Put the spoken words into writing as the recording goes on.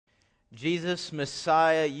Jesus,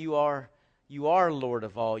 Messiah, you are Lord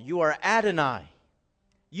of all. You are Adonai.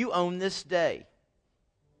 You own this day.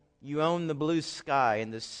 You own the blue sky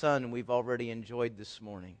and the sun we've already enjoyed this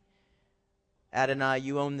morning. Adonai,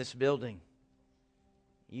 you own this building.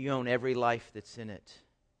 You own every life that's in it.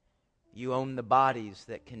 You own the bodies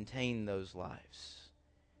that contain those lives.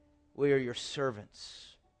 We are your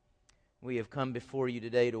servants. We have come before you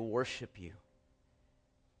today to worship you.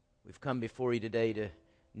 We've come before you today to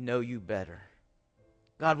know you better.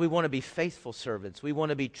 God, we want to be faithful servants. We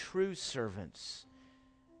want to be true servants.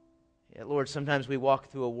 Yet, Lord, sometimes we walk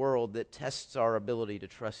through a world that tests our ability to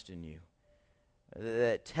trust in you,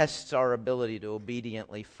 that tests our ability to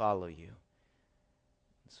obediently follow you.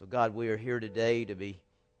 So, God, we are here today to be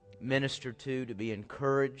ministered to be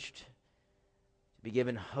encouraged, to be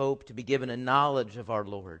given hope, to be given a knowledge of our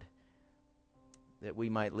Lord, that we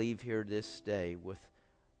might leave here this day with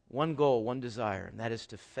one goal, one desire, and that is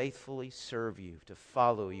to faithfully serve you, to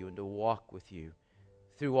follow you, and to walk with you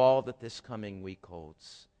through all that this coming week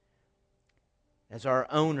holds. As our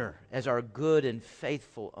owner, as our good and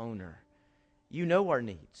faithful owner, you know our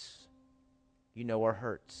needs. You know our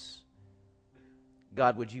hurts.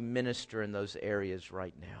 God, would you minister in those areas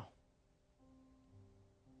right now?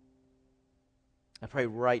 I pray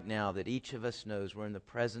right now that each of us knows we're in the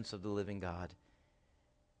presence of the living God.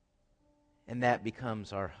 And that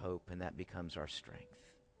becomes our hope and that becomes our strength.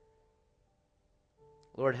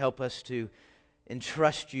 Lord, help us to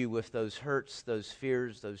entrust you with those hurts, those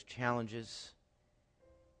fears, those challenges.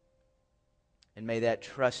 And may that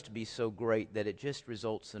trust be so great that it just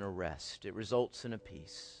results in a rest. It results in a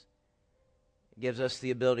peace. It gives us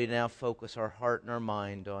the ability to now focus our heart and our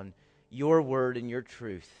mind on your word and your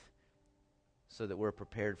truth so that we're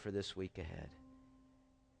prepared for this week ahead.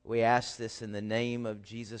 We ask this in the name of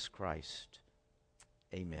Jesus Christ.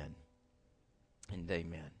 Amen and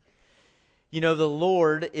amen. You know, the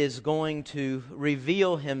Lord is going to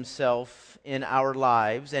reveal Himself in our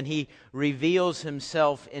lives, and He reveals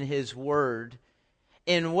Himself in His Word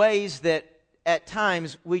in ways that at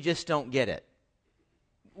times we just don't get it.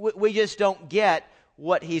 We just don't get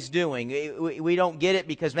what He's doing. We don't get it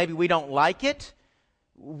because maybe we don't like it.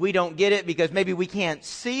 We don't get it because maybe we can't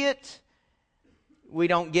see it. We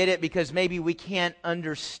don't get it because maybe we can't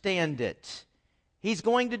understand it. He's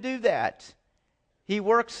going to do that. He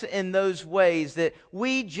works in those ways that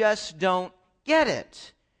we just don't get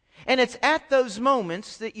it. And it's at those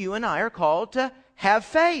moments that you and I are called to have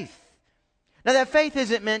faith. Now, that faith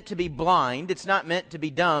isn't meant to be blind. It's not meant to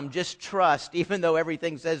be dumb. Just trust, even though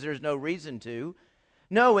everything says there's no reason to.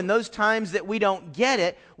 No, in those times that we don't get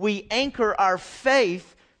it, we anchor our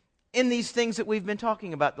faith in these things that we've been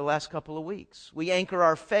talking about the last couple of weeks. We anchor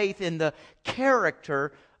our faith in the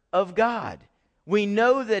character of God. We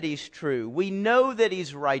know that He's true. We know that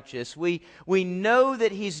He's righteous. We know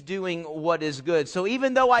that He's doing what is good. So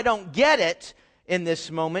even though I don't get it in this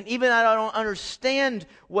moment, even though I don't understand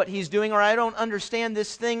what He's doing, or I don't understand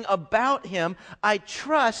this thing about Him, I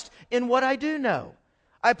trust in what I do know.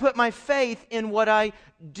 I put my faith in what I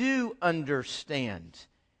do understand,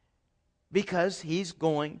 because He's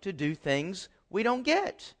going to do things we don't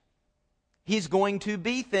get. He's going to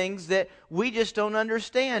be things that we just don't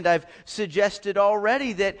understand. I've suggested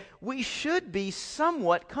already that we should be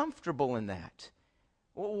somewhat comfortable in that.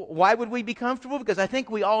 Why would we be comfortable? Because I think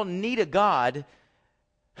we all need a God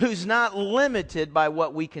who's not limited by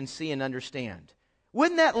what we can see and understand.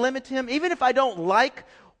 Wouldn't that limit Him? Even if I don't like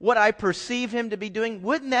what I perceive Him to be doing,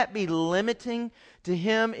 wouldn't that be limiting to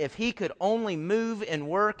Him if He could only move and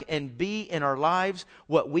work and be in our lives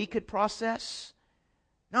what we could process?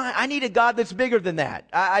 No, I need a God that's bigger than that.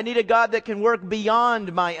 I need a God that can work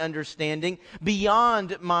beyond my understanding,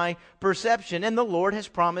 beyond my perception. And the Lord has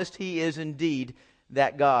promised He is indeed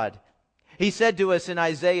that God. He said to us in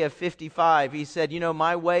Isaiah 55, He said, you know,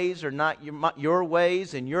 my ways are not your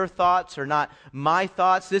ways, and your thoughts are not my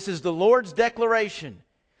thoughts. This is the Lord's declaration.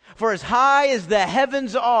 For as high as the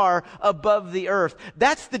heavens are above the earth,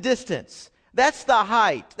 that's the distance. That's the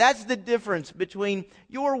height. That's the difference between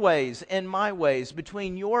your ways and my ways,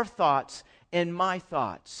 between your thoughts and my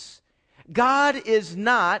thoughts. God is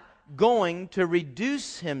not going to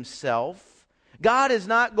reduce Himself. God is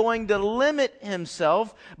not going to limit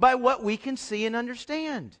Himself by what we can see and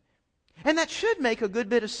understand. And that should make a good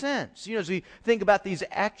bit of sense. You know, as we think about these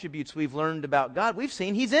attributes we've learned about God, we've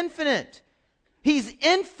seen He's infinite. He's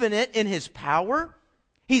infinite in His power.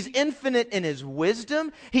 He's infinite in His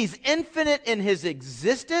wisdom. He's infinite in His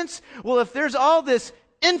existence. Well, if there's all this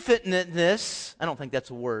infiniteness, I don't think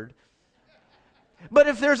that's a word, but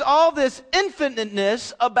if there's all this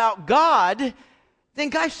infiniteness about God, then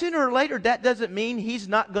guys, sooner or later, that doesn't mean He's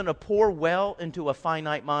not going to pour well into a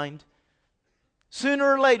finite mind.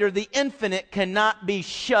 Sooner or later, the infinite cannot be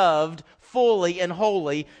shoved fully and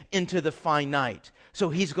wholly into the finite. So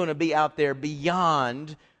He's going to be out there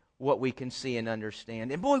beyond what we can see and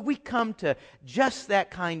understand. And boy, we come to just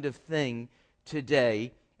that kind of thing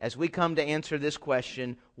today as we come to answer this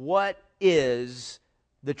question, what is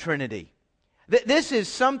the Trinity? This is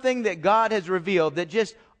something that God has revealed that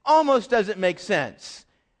just almost doesn't make sense.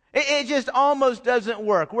 It just almost doesn't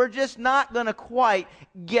work. We're just not going to quite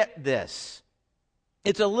get this.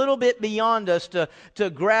 It's a little bit beyond us to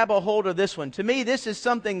grab a hold of this one. To me, this is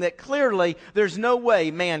something that clearly there's no way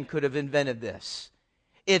man could have invented this.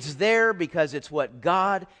 It's there because it's what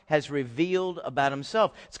God has revealed about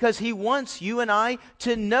Himself. It's because He wants you and I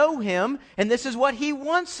to know Him, and this is what He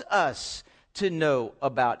wants us to know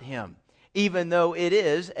about Him, even though it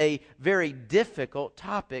is a very difficult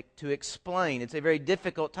topic to explain. It's a very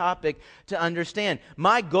difficult topic to understand.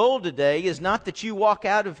 My goal today is not that you walk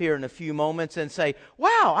out of here in a few moments and say,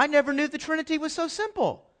 wow, I never knew the Trinity was so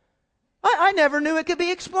simple. I never knew it could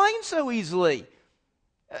be explained so easily.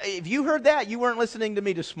 If you heard that, you weren't listening to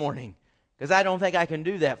me this morning, because I don't think I can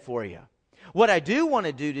do that for you. What I do want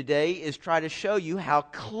to do today is try to show you how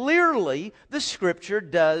clearly the Scripture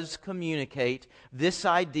does communicate this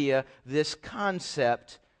idea, this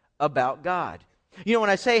concept about God. You know, when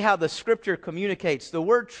I say how the Scripture communicates, the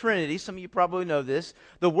word Trinity, some of you probably know this,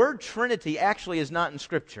 the word Trinity actually is not in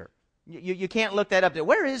Scripture. You can't look that up.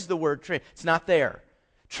 Where is the word Trinity? It's not there.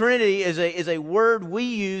 Trinity is a word we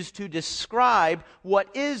use to describe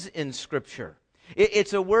what is in Scripture.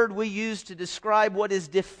 It's a word we use to describe what is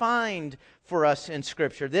defined for us in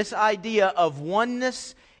Scripture. This idea of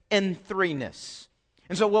oneness and threeness.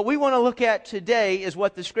 And so what we want to look at today is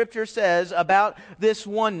what the Scripture says about this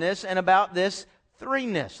oneness and about this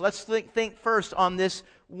threeness. Let's think first on this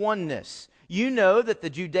oneness. You know that the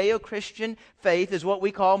Judeo-Christian faith is what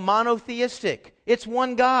we call monotheistic. It's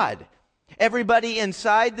one God. Everybody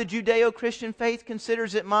inside the Judeo-Christian faith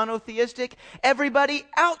considers it monotheistic. Everybody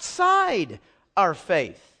outside our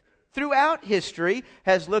faith throughout history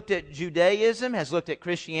has looked at Judaism, has looked at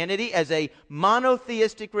Christianity as a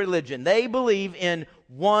monotheistic religion. They believe in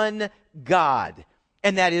one God.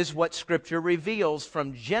 And that is what Scripture reveals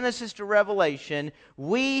from Genesis to Revelation.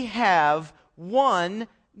 We have one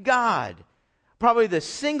God. Probably the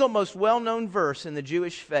single most well-known verse in the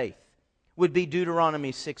Jewish faith would be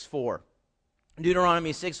Deuteronomy 6:4.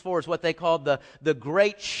 Deuteronomy 6:4 is what they called the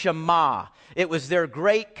Great Shema. It was their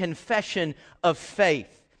great confession of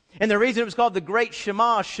faith. And the reason it was called the Great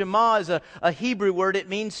Shema, Shema is a Hebrew word. It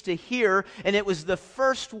means to hear, and it was the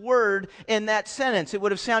first word in that sentence. It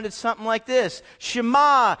would have sounded something like this.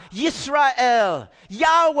 Shema Yisrael,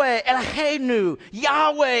 Yahweh Eloheinu,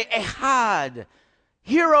 Yahweh Echad.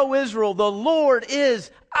 Hear, O Israel, the Lord is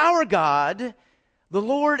our God. The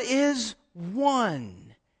Lord is one.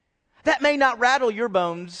 That may not rattle your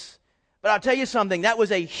bones, but I'll tell you something. That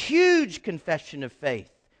was a huge confession of faith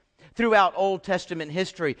throughout Old Testament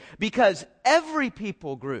history, because every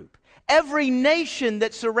people group, every nation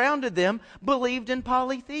that surrounded them believed in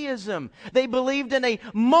polytheism. They believed in a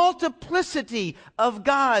multiplicity of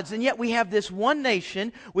gods, and yet we have this one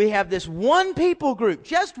nation, we have this one people group,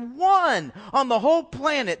 just one on the whole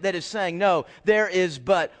planet that is saying, no, there is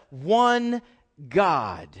but one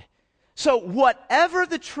God. So whatever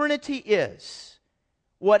the Trinity is,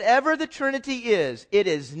 it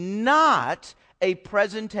is not a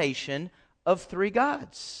presentation of three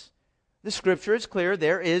gods. The Scripture is clear.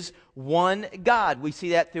 There is one God. We see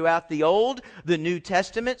that throughout the Old. The New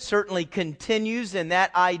Testament certainly continues in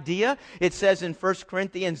that idea. It says in 1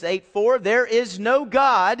 Corinthians 8:4, there is no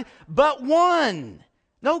God but one.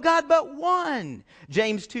 No God but one.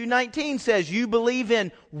 James 2:19 says, you believe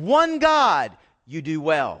in one God, you do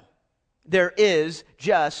well. There is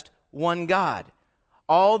just one God.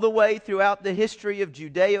 All the way throughout the history of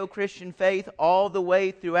Judeo-Christian faith, all the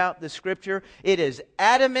way throughout the Scripture, it is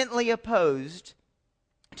adamantly opposed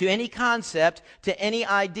to any concept, to any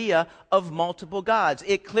idea of multiple gods.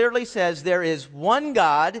 It clearly says there is one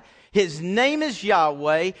God. His name is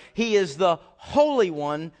Yahweh. He is the Holy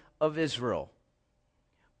One of Israel.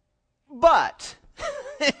 But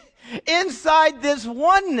inside this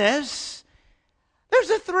oneness, there's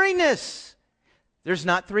a threeness. There's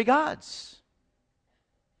not three gods.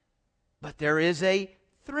 But there is a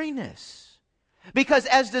threeness. Because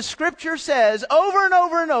as the Scripture says over and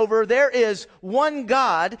over and over, there is one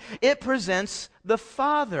God. It presents the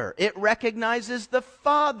Father. It recognizes the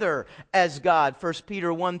Father as God. 1 Peter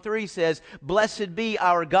 1:3 says, blessed be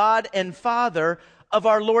our God and Father of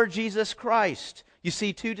our Lord Jesus Christ. You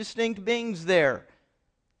see two distinct beings there.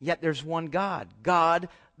 Yet there's one God, God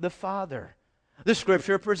the Father. The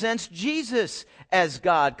Scripture presents Jesus as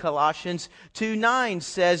God. Colossians 2:9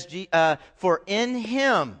 says, for in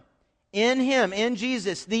Him, in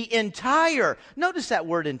Jesus, the entire, notice that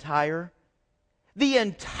word entire, the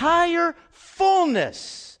entire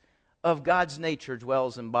fullness of God's nature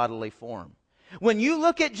dwells in bodily form. When you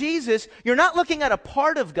look at Jesus, you're not looking at a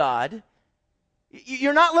part of God.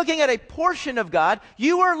 You're not looking at a portion of God.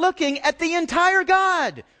 You are looking at the entire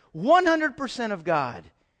God, 100% of God.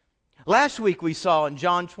 Last week we saw in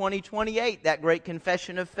John 20:28 that great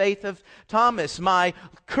confession of faith of Thomas, my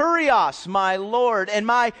Kurios, my Lord, and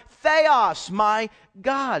my Theos, my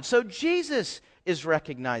God. So Jesus is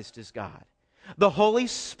recognized as God. The Holy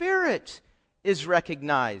Spirit is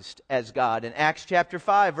recognized as God. In Acts chapter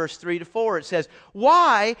 5, verse 3-4, it says,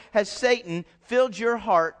 why has Satan filled your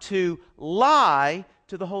heart to lie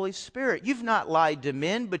to the Holy Spirit? You've not lied to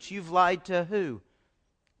men, but you've lied to who?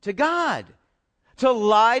 To God. To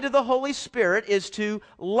lie to the Holy Spirit is to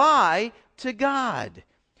lie to God.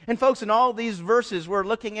 And folks, in all these verses we're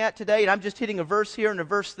looking at today, and I'm just hitting a verse here and a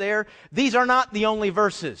verse there, these are not the only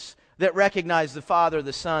verses that recognize the Father,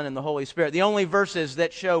 the Son, and the Holy Spirit. The only verses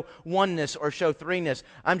that show oneness or show threeness.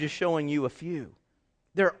 I'm just showing you a few.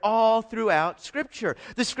 They're all throughout Scripture.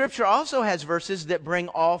 The Scripture also has verses that bring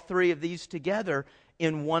all three of these together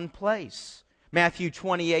in one place. Matthew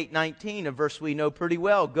 28:19, a verse we know pretty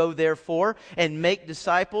well. Go therefore and make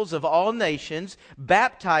disciples of all nations,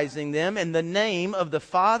 baptizing them in the name of the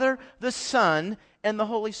Father, the Son, and the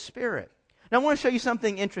Holy Spirit. Now I want to show you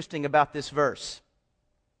something interesting about this verse.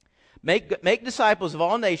 Make disciples of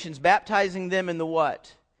all nations, baptizing them in the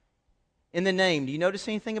what? In the name. Do you notice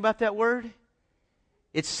anything about that word?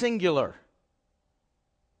 It's singular.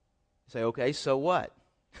 You say, okay, so what?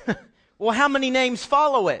 Well, how many names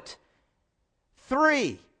follow it?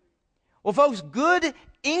 3. Well, folks, good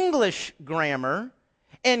English grammar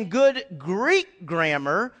and good Greek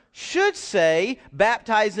grammar should say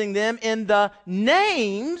baptizing them in the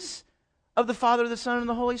names of the Father, the Son, and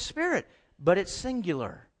the Holy Spirit. But it's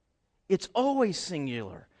singular. It's always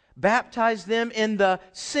singular. Baptize them in the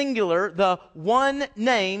singular, the one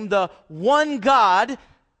name, the one God,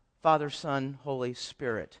 Father, Son, Holy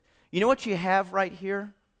Spirit. You know what you have right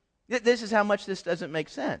here? This is how much this doesn't make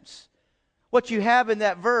sense. What you have in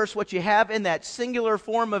that verse, what you have in that singular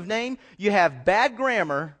form of name, you have bad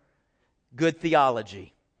grammar, good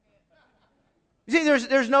theology. You see,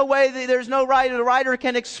 there's no way, there's no way the writer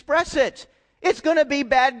can express it. It's going to be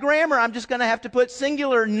bad grammar. I'm just going to have to put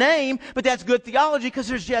singular name, but that's good theology because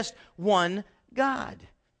there's just one God.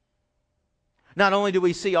 Not only do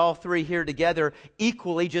we see all three here together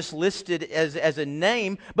equally, just listed as a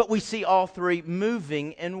name, but we see all three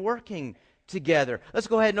moving and working together. Let's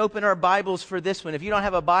go ahead and open our Bibles for this one. If you don't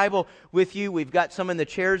have a Bible with you, we've got some in the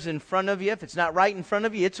chairs in front of you. If it's not right in front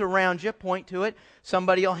of you, it's around you. Point to it.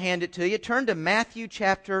 Somebody will hand it to you. Turn to Matthew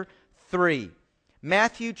chapter 3.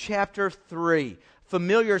 Matthew chapter 3.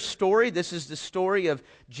 Familiar story. This is the story of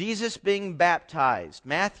Jesus being baptized.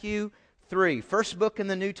 Matthew 3. First book in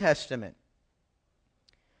the New Testament.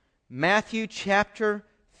 Matthew chapter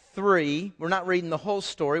 3. We're not reading the whole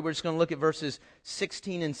story. We're just going to look at verses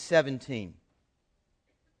 16 and 17.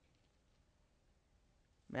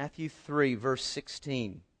 Matthew 3, verse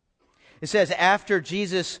 16. It says, after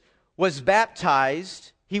Jesus was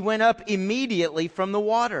baptized, he went up immediately from the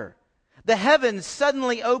water. The heavens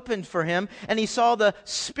suddenly opened for him, and he saw the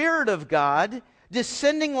Spirit of God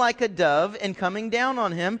descending like a dove and coming down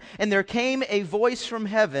on him. And there came a voice from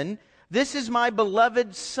heaven, "This is my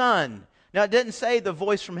beloved Son." Now, it didn't say the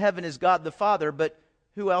voice from heaven is God the Father, but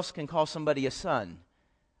who else can call somebody a son?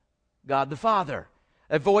 God the Father.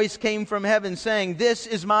 A voice came from heaven saying, "This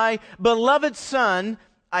is my beloved Son,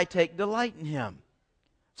 I take delight in him."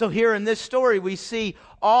 So here in this story, we see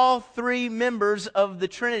all three members of the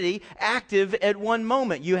Trinity active at one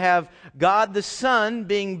moment. You have God the Son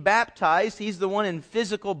being baptized. He's the one in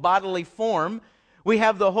physical bodily form. We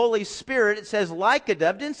have the Holy Spirit. It says like a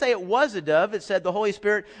dove. It didn't say it was a dove. It said the Holy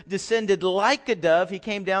Spirit descended like a dove. He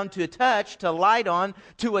came down to touch, to light on,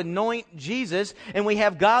 to anoint Jesus. And we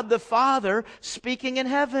have God the Father speaking in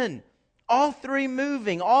heaven. All three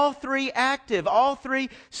moving, all three active, all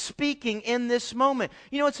three speaking in this moment.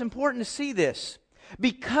 You know, it's important to see this.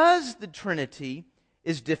 Because the Trinity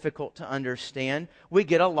is difficult to understand, we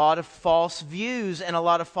get a lot of false views and a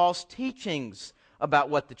lot of false teachings about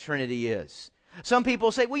what the Trinity is. Some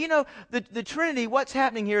people say, well, you know, the Trinity, what's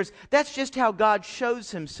happening here is that's just how God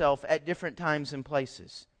shows himself at different times and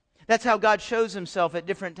places. That's how God shows himself at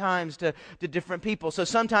different times to different people. So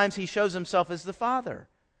sometimes he shows himself as the Father.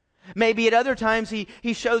 Maybe at other times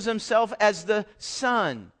he shows himself as the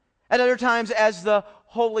Son. At other times as the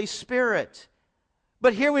Holy Spirit.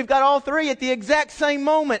 But here we've got all three at the exact same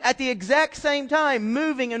moment, at the exact same time,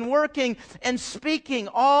 moving and working and speaking,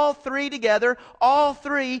 all three together, all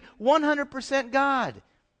three 100% God.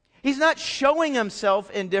 He's not showing himself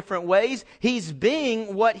in different ways. He's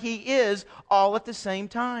being what he is all at the same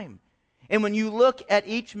time. And when you look at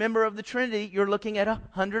each member of the Trinity, you're looking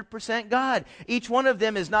at 100% God. Each one of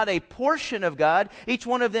them is not a portion of God. Each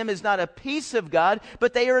one of them is not a piece of God,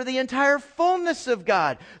 but they are the entire fullness of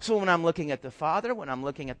God. So when I'm looking at the Father, when I'm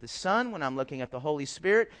looking at the Son, when I'm looking at the Holy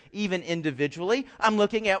Spirit, even individually, I'm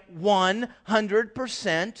looking at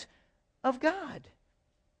 100% of God.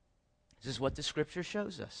 This is what the Scripture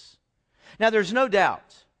shows us. Now, there's no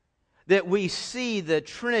doubt that we see the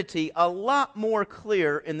Trinity a lot more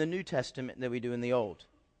clear in the New Testament than we do in the Old.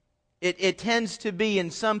 It tends to be, in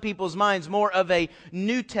some people's minds, more of a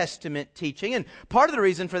New Testament teaching. And part of the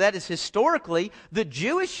reason for that is historically, the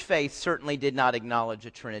Jewish faith certainly did not acknowledge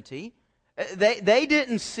a Trinity. They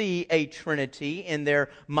didn't see a Trinity in their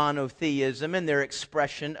monotheism and their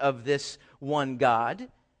expression of this one God.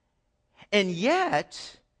 And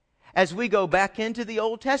yet, as we go back into the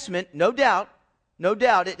Old Testament, no doubt,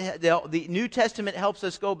 the New Testament helps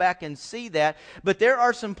us go back and see that. But there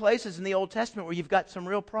are some places in the Old Testament where you've got some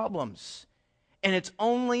real problems. And it's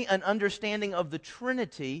only an understanding of the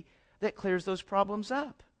Trinity that clears those problems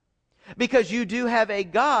up. Because you do have a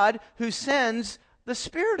God who sends the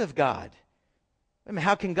Spirit of God. I mean,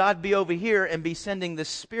 how can God be over here and be sending the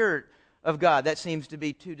Spirit of God? That seems to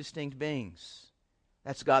be two distinct beings.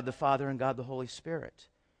 That's God the Father and God the Holy Spirit.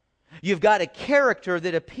 You've got a character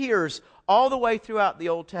that appears all the way throughout the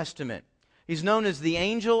Old Testament. He's known as the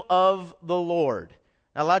angel of the Lord.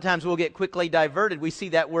 Now, a lot of times we'll get quickly diverted. We see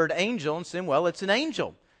that word angel and say, well, it's an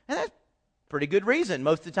angel. And that's pretty good reason.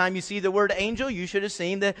 Most of the time you see the word angel, you should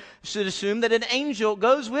assume that an angel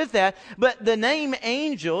goes with that. But the name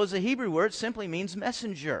angel is a Hebrew word, simply means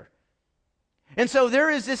messenger. And so there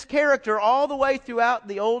is this character all the way throughout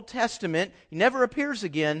the Old Testament. He never appears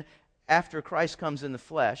again after Christ comes in the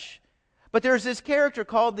flesh. But there's this character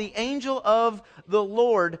called the angel of the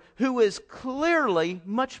Lord who is clearly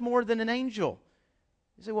much more than an angel.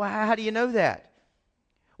 You say, well, how do you know that?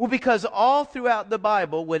 Well, because all throughout the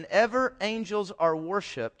Bible, whenever angels are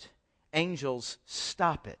worshipped, angels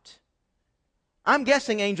stop it. I'm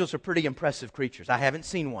guessing angels are pretty impressive creatures. I haven't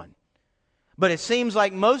seen one. But it seems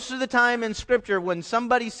like most of the time in Scripture, when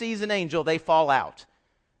somebody sees an angel, they fall out.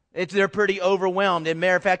 They're pretty overwhelmed. As a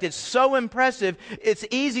matter of fact, it's so impressive, it's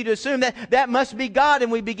easy to assume that must be God,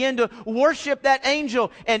 and we begin to worship that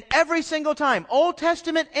angel. And every single time, Old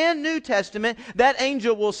Testament and New Testament, that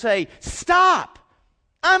angel will say, stop!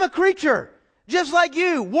 I'm a creature, just like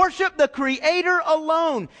you. Worship the Creator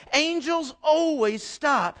alone. Angels always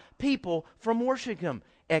stop people from worshiping Him,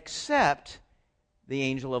 except the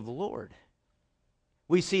angel of the Lord.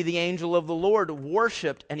 We see the angel of the Lord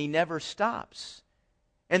worshipped, and he never stops.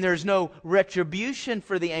 And there's no retribution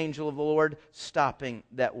for the angel of the Lord stopping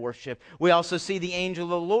that worship. We also see the angel of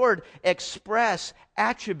the Lord express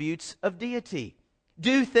attributes of deity.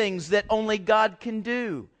 Do things that only God can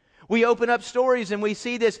do. We open up stories and we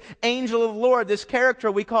see this angel of the Lord, this character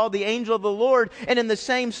we call the angel of the Lord. And in the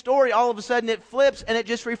same story, all of a sudden it flips and it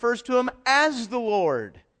just refers to him as the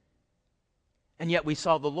Lord. And yet we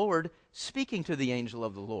saw the Lord speaking to the angel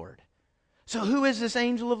of the Lord. So who is this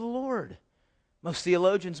angel of the Lord? Most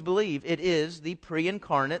theologians believe it is the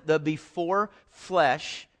pre-incarnate, the before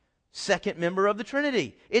flesh, second member of the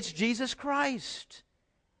Trinity. It's Jesus Christ.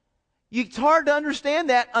 It's hard to understand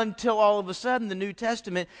that until all of a sudden the New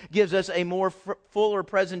Testament gives us a more fuller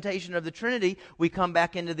presentation of the Trinity. We come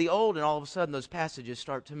back into the Old, and all of a sudden those passages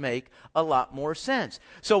start to make a lot more sense.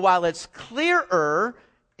 So while it's clearer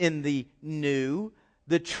in the New,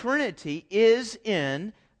 the Trinity is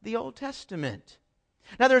in the Old Testament.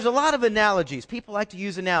 Now, there's a lot of analogies. People like to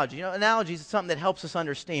use analogies. You know, analogies is something that helps us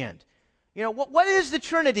understand. You know, what is the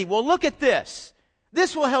Trinity? Well, look at this.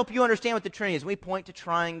 This will help you understand what the Trinity is. We point to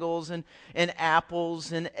triangles and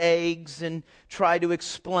apples and eggs and try to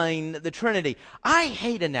explain the Trinity. I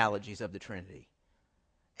hate analogies of the Trinity.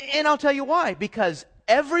 And I'll tell you why. Because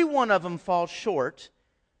every one of them falls short.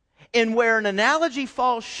 And where an analogy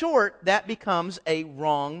falls short, that becomes a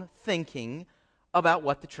wrong thinking about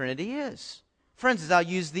what the Trinity is. For instance, I'll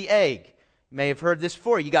use the egg. You may have heard this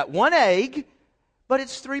before. You got one egg, but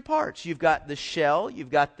it's three parts. You've got the shell, you've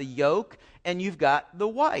got the yolk, and you've got the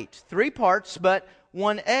white. Three parts, but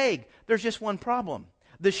one egg. There's just one problem.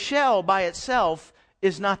 The shell by itself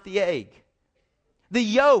is not the egg. The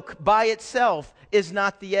yolk by itself is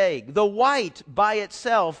not the egg. The white by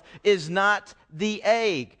itself is not the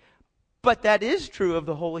egg. But that is true of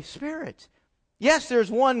the Holy Spirit. Yes, there's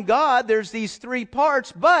one God, there's these three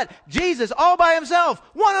parts, but Jesus all by himself,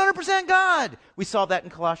 100% God. We saw that in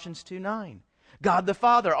Colossians 2:9. God the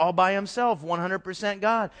Father, all by himself, 100%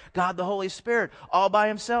 God. God the Holy Spirit, all by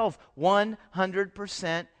himself,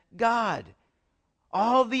 100% God.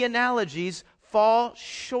 All the analogies fall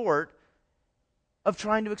short of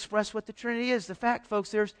trying to express what the Trinity is. The fact, folks,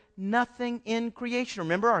 there's nothing in creation.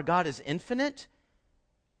 Remember, our God is infinite.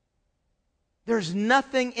 There's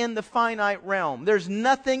nothing in the finite realm. There's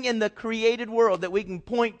nothing in the created world that we can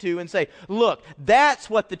point to and say, look,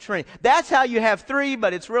 that's what the Trinity, that's how you have three,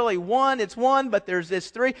 but it's really one. It's one, but there's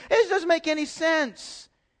this three. It just doesn't make any sense.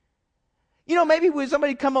 You know, maybe when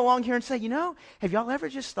somebody come along here and say, you know, have y'all ever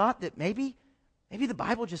just thought that maybe the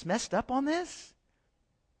Bible just messed up on this?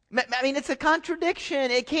 I mean, it's a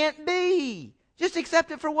contradiction. It can't be. Just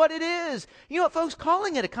accept it for what it is. You know what, folks?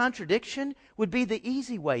 Calling it a contradiction would be the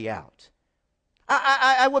easy way out.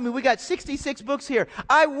 I mean, we got 66 books here.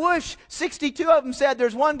 I wish 62 of them said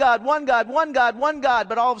there's one God, one God, one God, one God,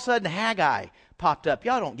 but all of a sudden Haggai popped up.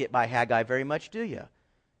 Y'all don't get by Haggai very much, do you?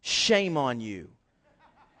 Shame on you.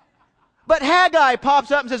 But Haggai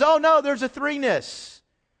pops up and says, oh no, there's a threeness.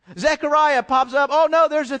 Zechariah pops up, oh no,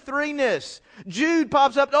 there's a threeness. Jude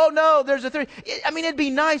pops up, oh no, there's a three. I mean, it'd be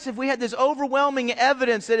nice if we had this overwhelming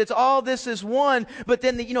evidence that it's all this is one, but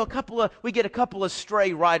then, we get a couple of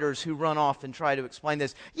stray writers who run off and try to explain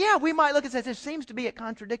this. Yeah, we might look and say, there seems to be a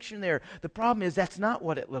contradiction there. The problem is that's not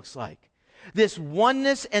what it looks like. This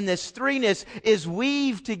oneness and this threeness is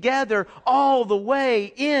weaved together all the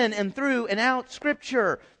way in and through and out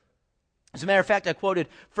Scripture. As a matter of fact, I quoted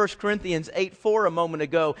 1 Corinthians 8:4 a moment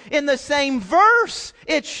ago. In the same verse,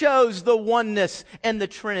 it shows the oneness and the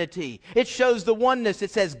Trinity. It shows the oneness.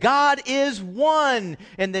 It says God is one,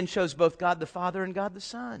 and then shows both God the Father and God the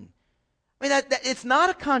Son. I mean, it's not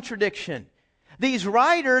a contradiction. These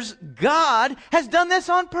writers, God has done this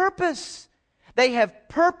on purpose. They have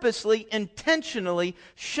purposely, intentionally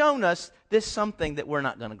shown us this something that we're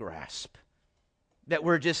not going to grasp, that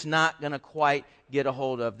we're just not going to quite get a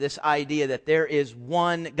hold of. This idea that there is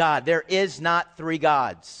one God. There is not three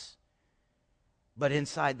gods. But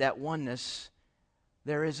inside that oneness,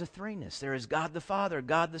 there is a threeness. There is God the Father,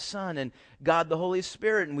 God the Son, and God the Holy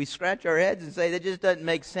Spirit. And we scratch our heads and say, that just doesn't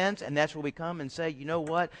make sense. And that's where we come and say, you know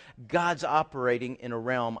what? God's operating in a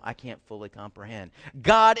realm I can't fully comprehend.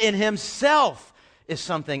 God in himself is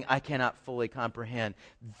something I cannot fully comprehend.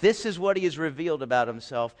 This is what he has revealed about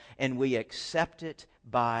himself, and we accept it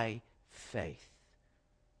by faith.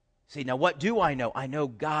 See, now what do I know? I know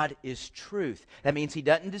God is truth. That means he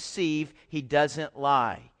doesn't deceive, he doesn't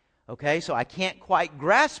lie. Okay, so I can't quite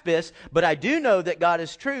grasp this, but I do know that God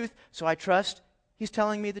is truth, so I trust he's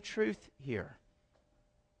telling me the truth here.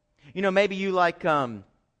 You know, maybe you like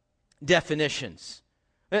definitions.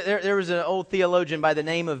 There was an old theologian by the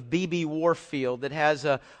name of B.B. Warfield that has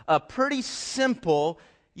a pretty simple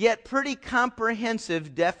yet pretty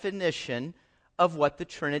comprehensive definition of what the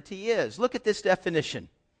Trinity is. Look at this definition.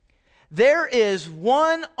 There is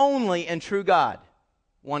one only and true God.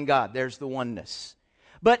 One God. There's the oneness.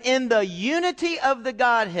 But in the unity of the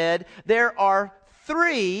Godhead, there are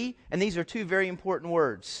three, and these are two very important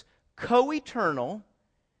words, co-eternal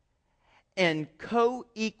and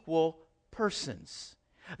co-equal persons.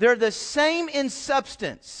 They're the same in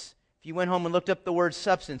substance. If you went home and looked up the word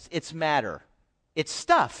substance, it's matter. It's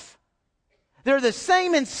stuff. They're the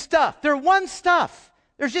same in stuff. They're one stuff.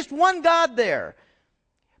 There's just one God there.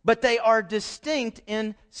 But they are distinct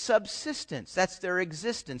in subsistence. That's their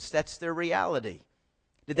existence. That's their reality.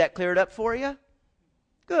 Did that clear it up for you?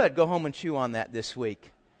 Good. Go home and chew on that this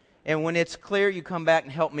week. And when it's clear, you come back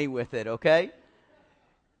and help me with it, okay?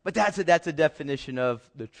 But that's a definition of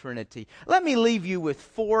the Trinity. Let me leave you with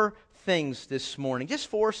four things this morning. Just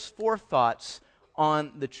four thoughts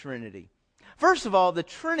on the Trinity. First of all, the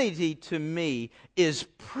Trinity to me is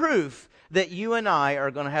proof that you and I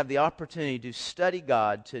are going to have the opportunity to study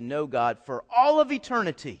God, to know God for all of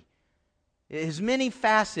eternity. His many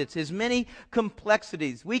facets, His many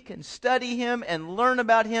complexities. We can study Him and learn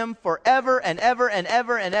about Him forever and ever and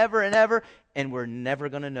ever and ever and ever, and we're never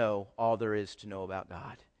going to know all there is to know about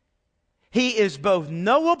God. He is both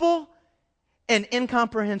knowable and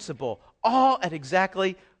incomprehensible, all at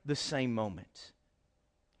exactly the same moment.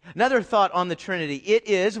 Another thought on the Trinity. It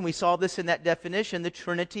is, and we saw this in that definition, the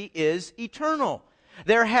Trinity is eternal.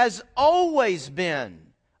 There has always been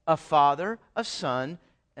a Father, a Son,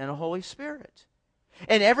 and a Holy Spirit.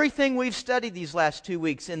 And everything we've studied these last 2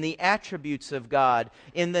 weeks in the attributes of God,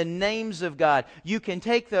 in the names of God, you can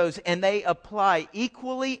take those and they apply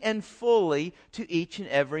equally and fully to each and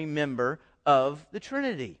every member of the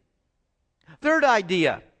Trinity. Third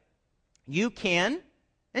idea, you can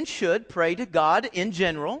and should pray to God in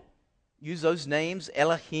general. Use those names,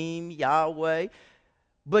 Elohim, Yahweh.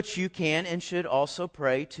 But you can and should also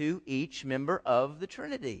pray to each member of the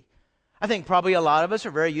Trinity. I think probably a lot of us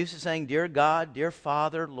are very used to saying, Dear God, Dear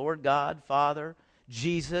Father, Lord God, Father,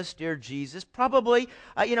 Jesus, Dear Jesus. Probably,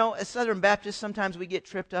 as Southern Baptists, sometimes we get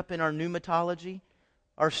tripped up in our pneumatology,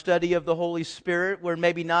 our study of the Holy Spirit. We're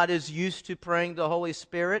maybe not as used to praying to the Holy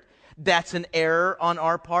Spirit. That's an error on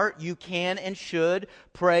our part. You can and should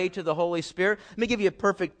pray to the Holy Spirit. Let me give you a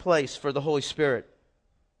perfect place for the Holy Spirit.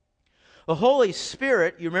 The Holy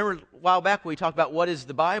Spirit, you remember a while back when we talked about what is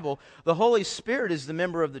the Bible, the Holy Spirit is the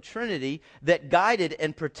member of the Trinity that guided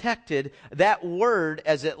and protected that word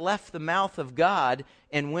as it left the mouth of God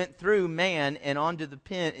and went through man and onto the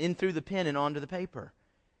pen, in through the pen and onto the paper.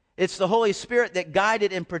 It's the Holy Spirit that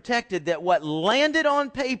guided and protected that what landed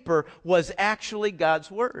on paper was actually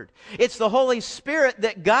God's Word. It's the Holy Spirit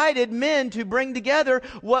that guided men to bring together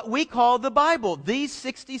what we call the Bible, these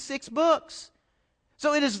 66 books.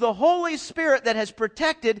 So it is the Holy Spirit that has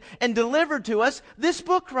protected and delivered to us this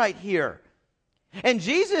book right here. And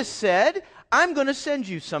Jesus said, I'm going to send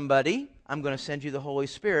you somebody. I'm going to send you the Holy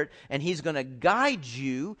Spirit, and He's going to guide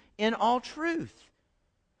you in all truth.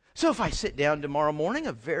 So if I sit down tomorrow morning,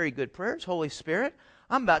 a very good prayer is, Holy Spirit,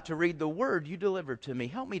 I'm about to read the Word you delivered to me.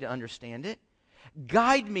 Help me to understand it.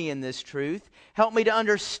 Guide me in this truth. Help me to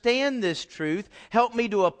understand this truth. Help me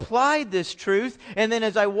to apply this truth. And then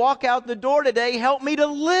as I walk out the door today, help me to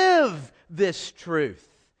live this truth.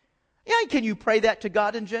 Yeah, can you pray that to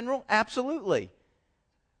God in general? Absolutely.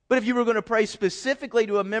 But if you were going to pray specifically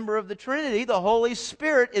to a member of the Trinity, the Holy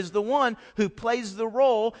Spirit is the one who plays the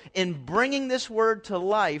role in bringing this word to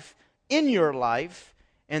life in your life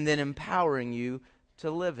and then empowering you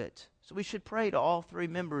to live it. So we should pray to all three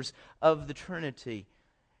members of the Trinity.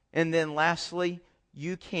 And then lastly,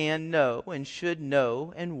 you can know and should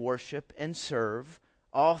know and worship and serve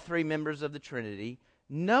all three members of the Trinity,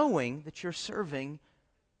 knowing that you're serving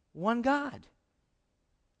one God.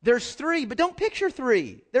 There's three, but don't picture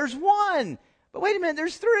three. There's one. But wait a minute,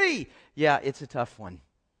 there's three. Yeah, it's a tough one.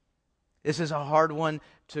 This is a hard one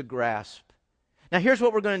to grasp. Now here's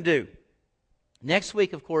what we're going to do. Next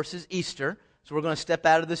week, of course, is Easter. So we're going to step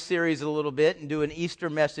out of the series a little bit and do an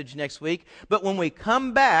Easter message next week. But when we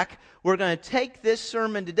come back, we're going to take this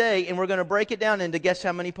sermon today and we're going to break it down into guess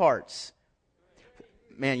how many parts?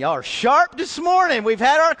 Man, y'all are sharp this morning. We've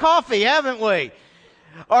had our coffee, haven't we?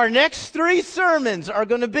 Our next three sermons are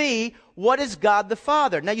going to be, what is God the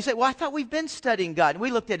Father? Now you say, well, I thought we've been studying God.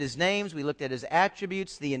 We looked at His names, we looked at His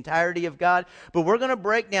attributes, the entirety of God. But we're going to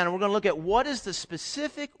break down and we're going to look at what is the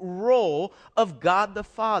specific role of God the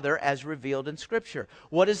Father as revealed in Scripture.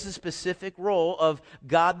 What is the specific role of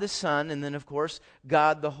God the Son and then, of course,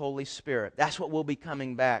 God the Holy Spirit. That's what we'll be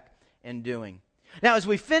coming back and doing. Now, as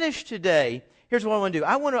we finish today, here's what I want to do.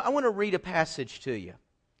 I want to read a passage to you.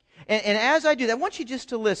 And as I do that, I want you just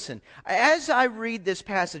to listen. As I read this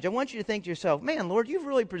passage, I want you to think to yourself, man, Lord, you've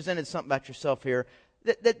really presented something about yourself here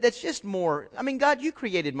that's just more. I mean, God, you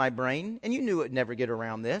created my brain, and you knew it would never get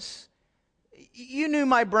around this. You knew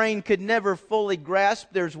my brain could never fully grasp.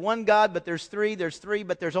 There's one God, but there's three,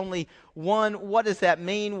 but there's only one. What does that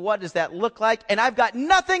mean? What does that look like? And I've got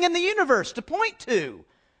nothing in the universe to point to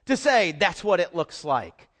say that's what it looks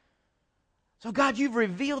like. So God, you've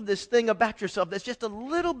revealed this thing about yourself that's just a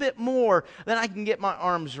little bit more than I can get my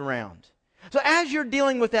arms around. So as you're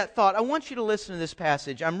dealing with that thought, I want you to listen to this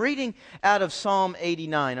passage. I'm reading out of Psalm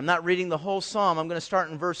 89. I'm not reading the whole psalm. I'm going to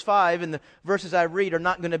start in verse 5, and the verses I read are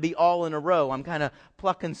not going to be all in a row. I'm kind of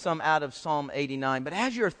plucking some out of Psalm 89. But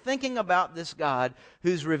as you're thinking about this God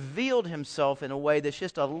who's revealed Himself in a way that's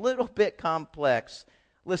just a little bit complex,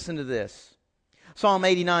 listen to this. Psalm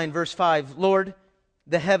 89, verse 5, Lord,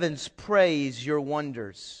 the heavens praise your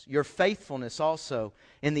wonders, your faithfulness also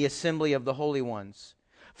in the assembly of the holy ones.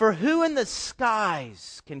 For who in the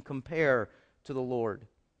skies can compare to the Lord?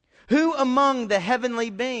 Who among the heavenly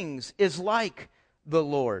beings is like the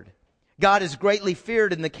Lord? God is greatly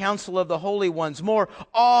feared in the council of the holy ones, more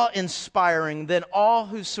awe-inspiring than all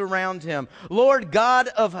who surround Him. Lord God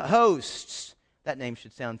of hosts, that name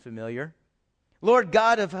should sound familiar. Lord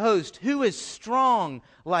God of hosts, who is strong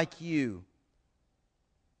like you?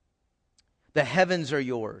 The heavens are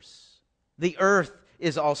yours. The earth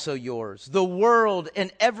is also yours. The world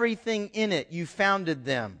and everything in it, you founded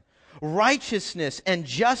them. Righteousness and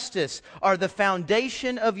justice are the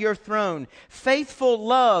foundation of your throne. Faithful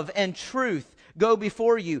love and truth go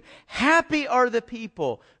before you. Happy are the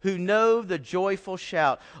people who know the joyful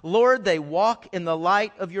shout. Lord, they walk in the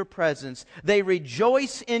light of your presence. They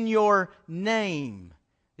rejoice in your name.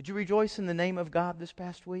 Did you rejoice in the name of God this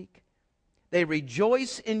past week? They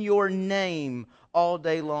rejoice in your name all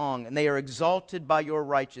day long, and they are exalted by your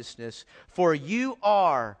righteousness, for you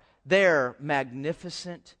are their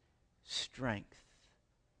magnificent strength.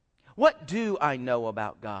 What do I know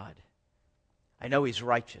about God? I know He's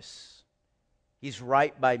righteous. He's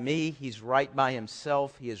right by me. He's right by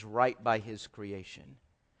Himself. He is right by His creation.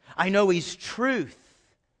 I know He's truth.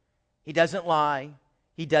 He doesn't lie.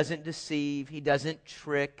 He doesn't deceive. He doesn't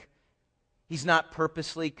trick. He's not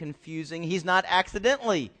purposely confusing. He's not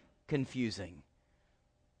accidentally confusing.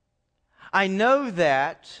 I know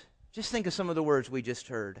that, just think of some of the words we just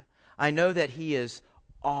heard. I know that He is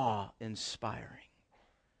awe-inspiring.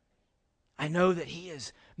 I know that He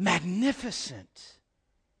is magnificent.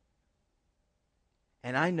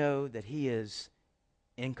 And I know that He is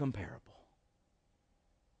incomparable.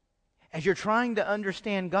 As you're trying to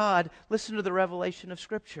understand God, listen to the revelation of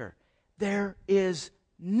Scripture. There is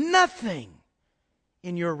nothing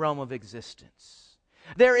in your realm of existence.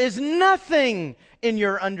 There is nothing in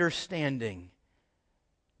your understanding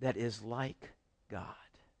that is like God.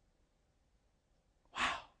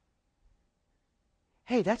 Wow.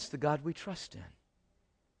 Hey, that's the God we trust in.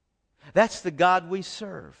 That's the God we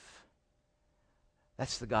serve.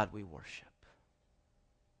 That's the God we worship.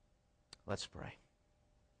 Let's pray.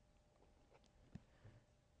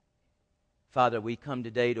 Father, we come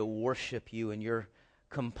today to worship You in Your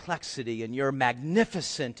complexity, in Your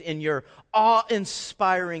magnificent, in Your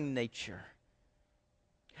awe-inspiring nature.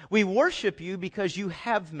 We worship You because You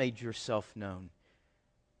have made Yourself known.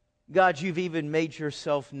 God, You've even made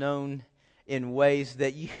Yourself known in ways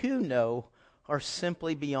that You know are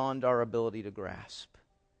simply beyond our ability to grasp.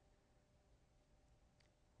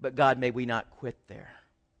 But God, may we not quit there.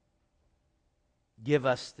 Give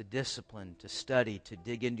us the discipline to study, to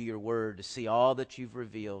dig into Your Word, to see all that You've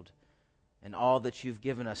revealed and all that You've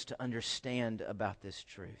given us to understand about this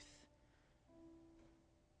truth.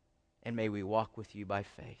 And may we walk with You by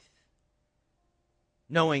faith,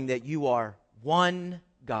 knowing that You are one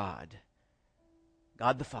God,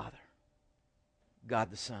 God the Father, God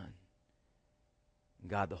the Son, and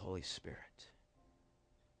God the Holy Spirit,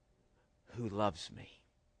 who loves me,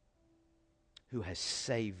 who has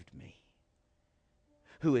saved me,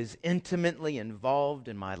 who is intimately involved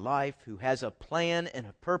in my life, who has a plan and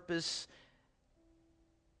a purpose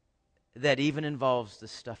that even involves the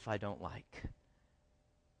stuff I don't like.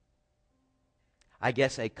 I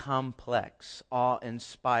guess a complex,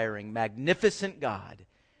 awe-inspiring, magnificent God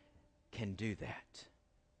can do that.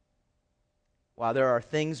 While there are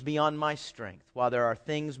things beyond my strength, while there are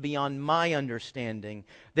things beyond my understanding,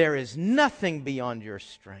 there is nothing beyond Your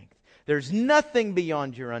strength. There's nothing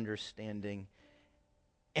beyond Your understanding.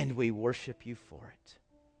 And we worship You for it.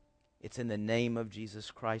 It's in the name of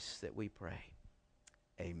Jesus Christ that we pray.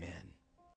 Amen.